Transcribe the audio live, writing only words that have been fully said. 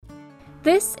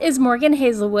This is Morgan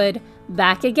Hazelwood,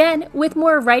 back again with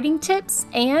more writing tips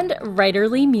and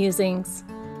writerly musings.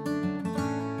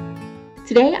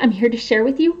 Today I'm here to share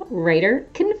with you Writer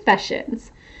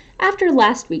Confessions. After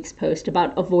last week's post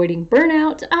about avoiding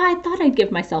burnout, I thought I'd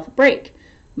give myself a break,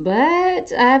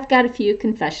 but I've got a few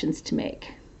confessions to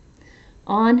make.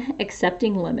 On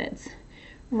accepting limits.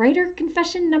 Writer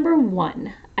confession number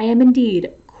 1. I am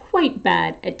indeed quite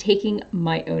bad at taking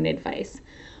my own advice.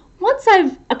 Once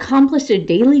I've accomplished a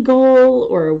daily goal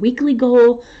or a weekly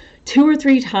goal 2 or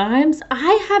 3 times,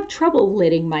 I have trouble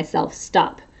letting myself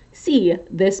stop. See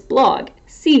this blog.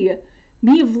 See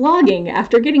me vlogging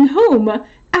after getting home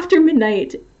after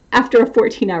midnight after a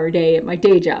 14-hour day at my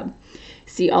day job.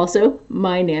 See also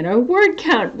my nano word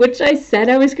count, which I said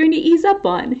I was going to ease up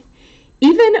on.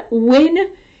 Even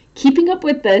when keeping up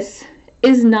with this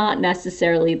is not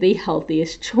necessarily the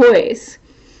healthiest choice.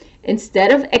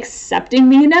 Instead of accepting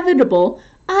the inevitable,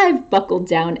 I've buckled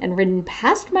down and written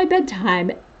past my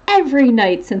bedtime every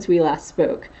night since we last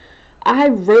spoke. I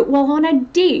wrote while on a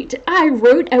date. I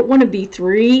wrote at one of the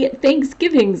 3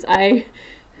 Thanksgivings I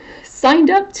signed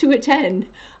up to attend.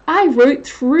 I wrote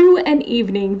through an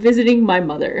evening visiting my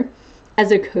mother.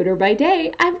 As a coder by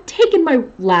day, I've taken my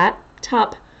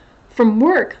laptop from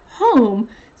work home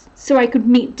so I could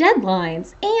meet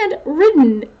deadlines and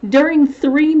written during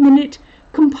 3-minute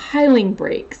compiling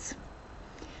breaks.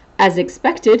 As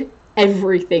expected,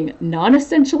 everything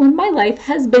non-essential in my life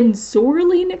has been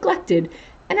sorely neglected,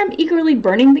 and I'm eagerly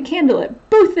burning the candle at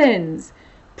both ends,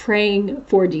 praying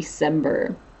for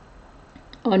December.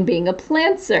 On being a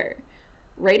plantser.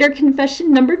 Writer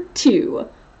confession number 2.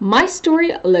 My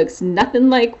story looks nothing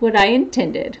like what I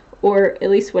intended, or at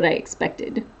least what I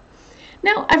expected.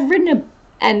 Now, I've written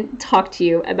and talked to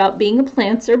you about being a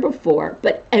plantser before,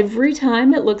 but every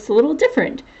time it looks a little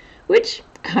different, which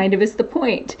kind of is the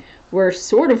point. We're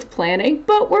sort of planning,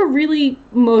 but we're really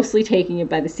mostly taking it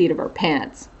by the seat of our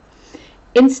pants.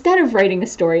 Instead of writing a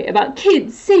story about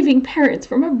kids saving parents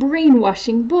from a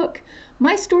brainwashing book,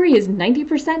 my story is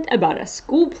 90% about a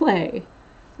school play.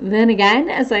 Then again,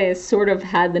 as I sort of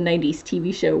had the 90s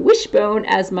TV show Wishbone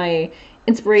as my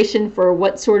inspiration for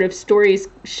what sort of stories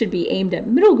should be aimed at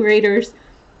middle graders,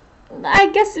 I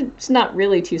guess it's not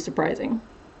really too surprising.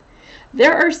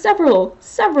 There are several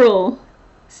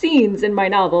scenes in my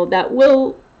novel that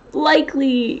will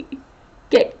likely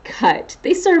get cut.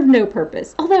 They serve no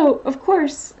purpose. Although, of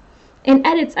course, in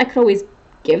edits I could always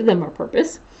give them a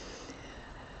purpose.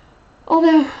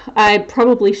 Although I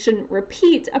probably shouldn't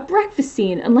repeat a breakfast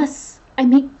scene unless I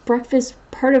make breakfast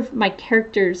part of my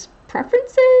character's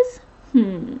preferences?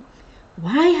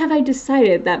 Why have I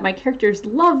decided that my characters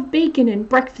love bacon and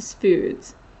breakfast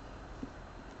foods?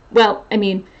 Well, I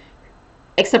mean,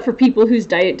 except for people whose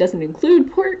diet doesn't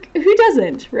include pork, who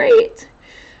doesn't, right?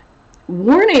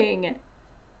 Warning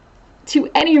to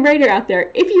any writer out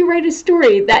there, if you write a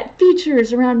story that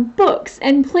features around books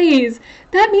and plays,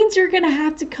 that means you're going to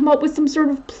have to come up with some sort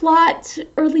of plot,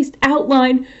 or at least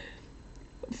outline,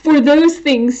 for those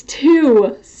things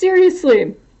too.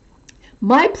 Seriously.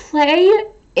 My play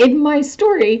in my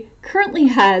story currently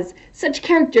has such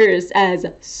characters as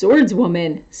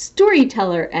swordswoman,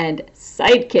 storyteller, and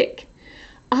sidekick.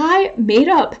 I made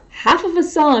up half of a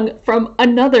song from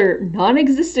another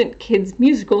non-existent kids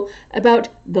musical about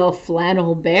the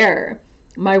flannel bear,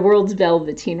 my world's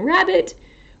velveteen rabbit,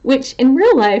 which in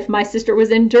real life my sister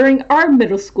was in during our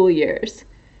middle school years.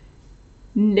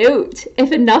 Note,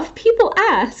 if enough people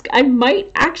ask, I might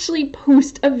actually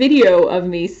post a video of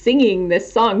me singing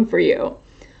this song for you.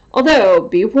 Although,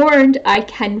 be warned, I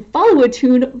can follow a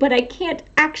tune, but I can't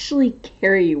actually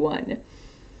carry one.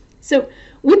 So,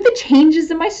 with the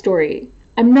changes in my story,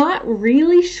 I'm not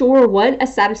really sure what a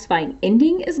satisfying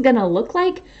ending is gonna look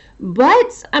like,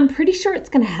 but I'm pretty sure it's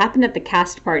gonna happen at the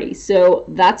cast party, so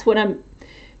that's what I'm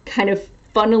kind of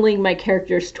funneling my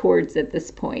characters towards at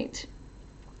this point.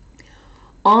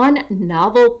 On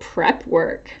novel prep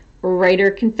work.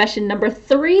 Writer confession number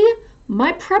 3.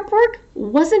 My prep work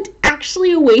wasn't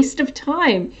actually a waste of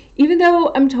time, even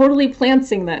though I'm totally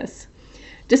plantsing this.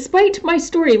 Despite my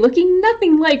story looking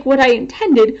nothing like what I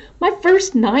intended, my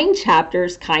first 9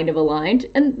 chapters kind of aligned,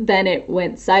 and then it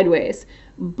went sideways.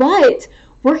 But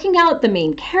working out the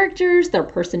main characters, their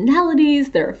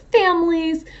personalities, their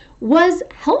families, was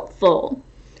helpful.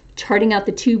 Charting out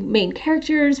the 2 main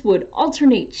characters would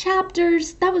alternate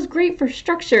chapters. That was great for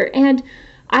structure, and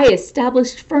I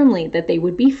established firmly that they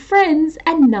would be friends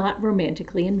and not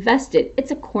romantically invested.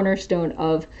 It's a cornerstone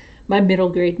of my middle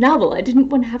grade novel. I didn't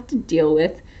want to have to deal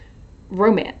with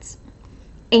romance.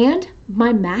 And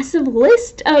my massive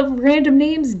list of random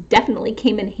names definitely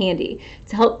came in handy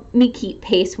to help me keep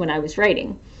pace when I was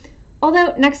writing.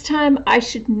 Although next time I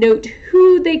should note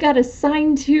who they got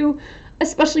assigned to,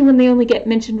 especially when they only get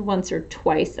mentioned once or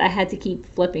twice. I had to keep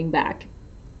flipping back.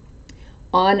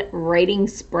 On writing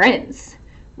sprints.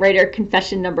 Writer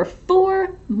confession number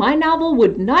 4, my novel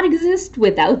would not exist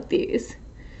without these.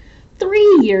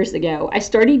 3 years ago, I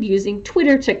started using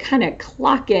Twitter to kind of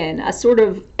clock in a sort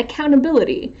of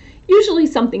accountability. Usually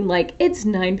something like, it's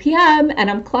 9 p.m. and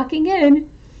I'm clocking in.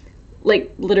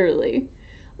 Like, literally.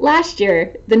 Last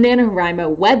year, the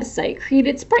NaNoWriMo website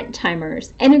created sprint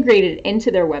timers integrated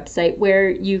into their website where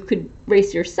you could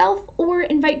race yourself or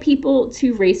invite people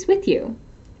to race with you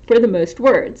for the most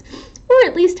words, or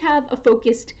at least have a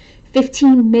focused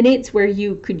 15 minutes where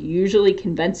you could usually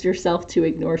convince yourself to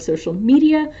ignore social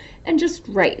media and just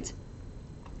write.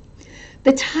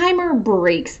 The timer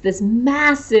breaks this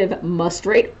massive must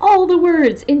write all the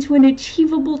words into an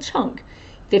achievable chunk.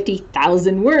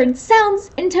 50,000 words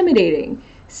sounds intimidating.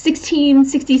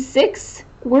 1666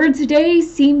 words a day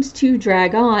seems to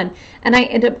drag on, and I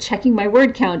end up checking my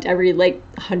word count every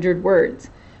 100 words.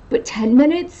 But 10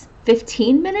 minutes,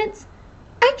 15 minutes,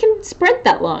 I can sprint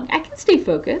that long. I can stay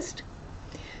focused.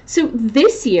 So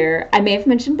this year, I may have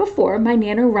mentioned before, my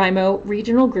NaNoWriMo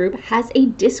regional group has a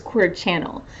Discord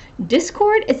channel.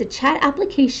 Discord is a chat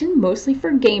application mostly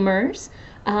for gamers,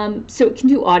 so it can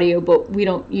do audio, but we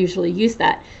don't usually use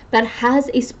that. That has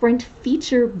a sprint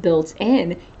feature built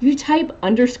in. You type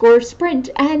 _sprint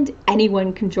and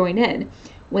anyone can join in.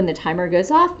 When the timer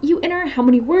goes off, you enter how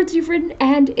many words you've written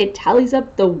and it tallies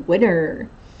up the winner.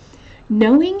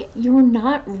 Knowing you're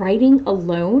not writing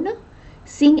alone,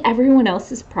 seeing everyone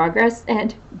else's progress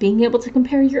and being able to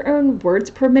compare your own words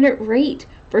per minute rate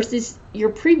versus your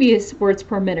previous words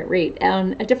per minute rate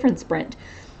on a different sprint,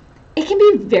 it can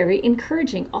be very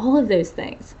encouraging, all of those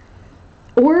things.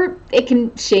 Or it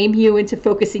can shame you into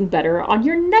focusing better on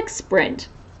your next sprint.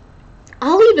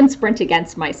 I'll even sprint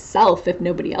against myself if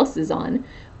nobody else is on,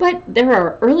 but there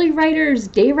are early writers,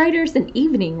 day writers, and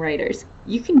evening writers.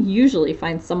 You can usually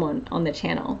find someone on the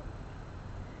channel.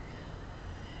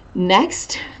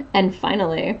 Next, and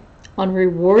finally, on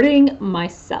rewarding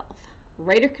myself.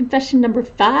 Writer confession number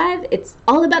 5, it's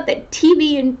all about that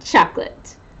TV and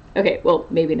chocolate. Okay, well,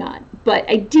 maybe not, but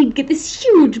I did get this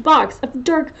huge box of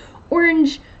dark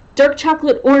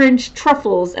chocolate orange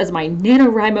truffles as my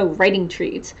NaNoWriMo writing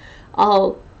treat.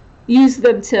 I'll use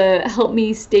them to help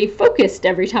me stay focused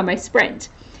every time I sprint.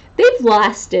 They've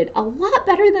lasted a lot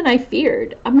better than I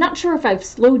feared. I'm not sure if I've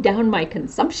slowed down my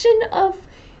consumption of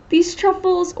these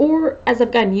truffles, or as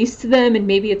I've gotten used to them and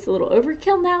maybe it's a little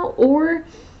overkill now, or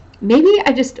maybe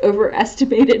I just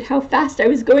overestimated how fast I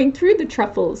was going through the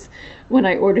truffles when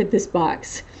I ordered this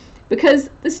box. Because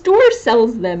the store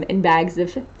sells them in bags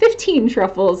of 15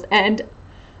 truffles, and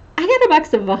I got a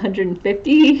box of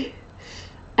 150.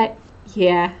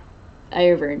 I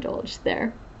overindulged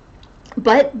there.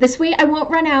 But this way I won't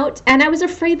run out, and I was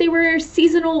afraid they were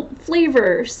seasonal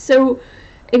flavors, so,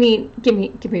 give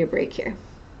me a break here.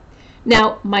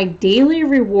 Now, my daily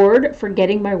reward for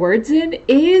getting my words in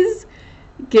is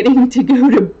getting to go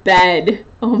to bed.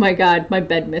 Oh my god, my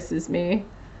bed misses me.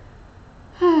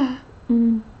 Oh,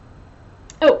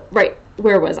 right,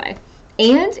 where was I?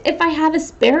 And if I have a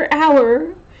spare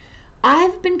hour,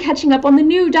 I've been catching up on the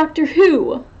new Doctor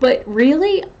Who, but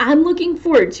really, I'm looking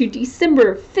forward to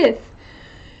December 5th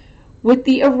with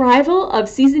the arrival of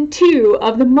Season 2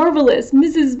 of The Marvelous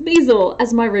Mrs. Maisel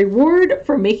as my reward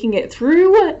for making it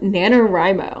through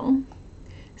NaNoWriMo.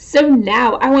 So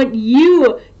now I want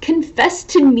you, confess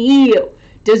to me.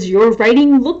 Does your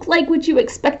writing look like what you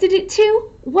expected it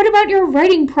to? What about your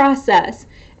writing process?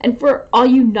 And for all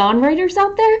you non-writers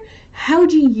out there, how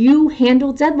do you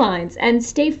handle deadlines and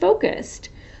stay focused?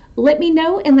 Let me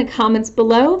know in the comments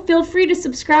below. Feel free to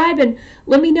subscribe and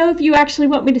let me know if you actually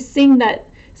want me to sing that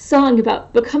song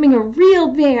about becoming a real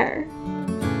bear.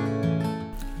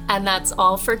 And that's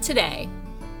all for today.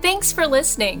 Thanks for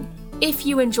listening. If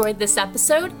you enjoyed this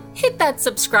episode, hit that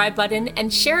subscribe button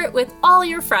and share it with all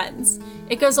your friends.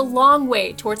 It goes a long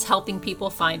way towards helping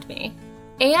people find me.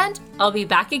 And I'll be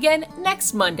back again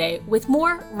next Monday with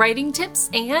more writing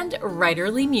tips and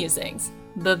writerly musings.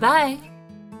 Bye-bye.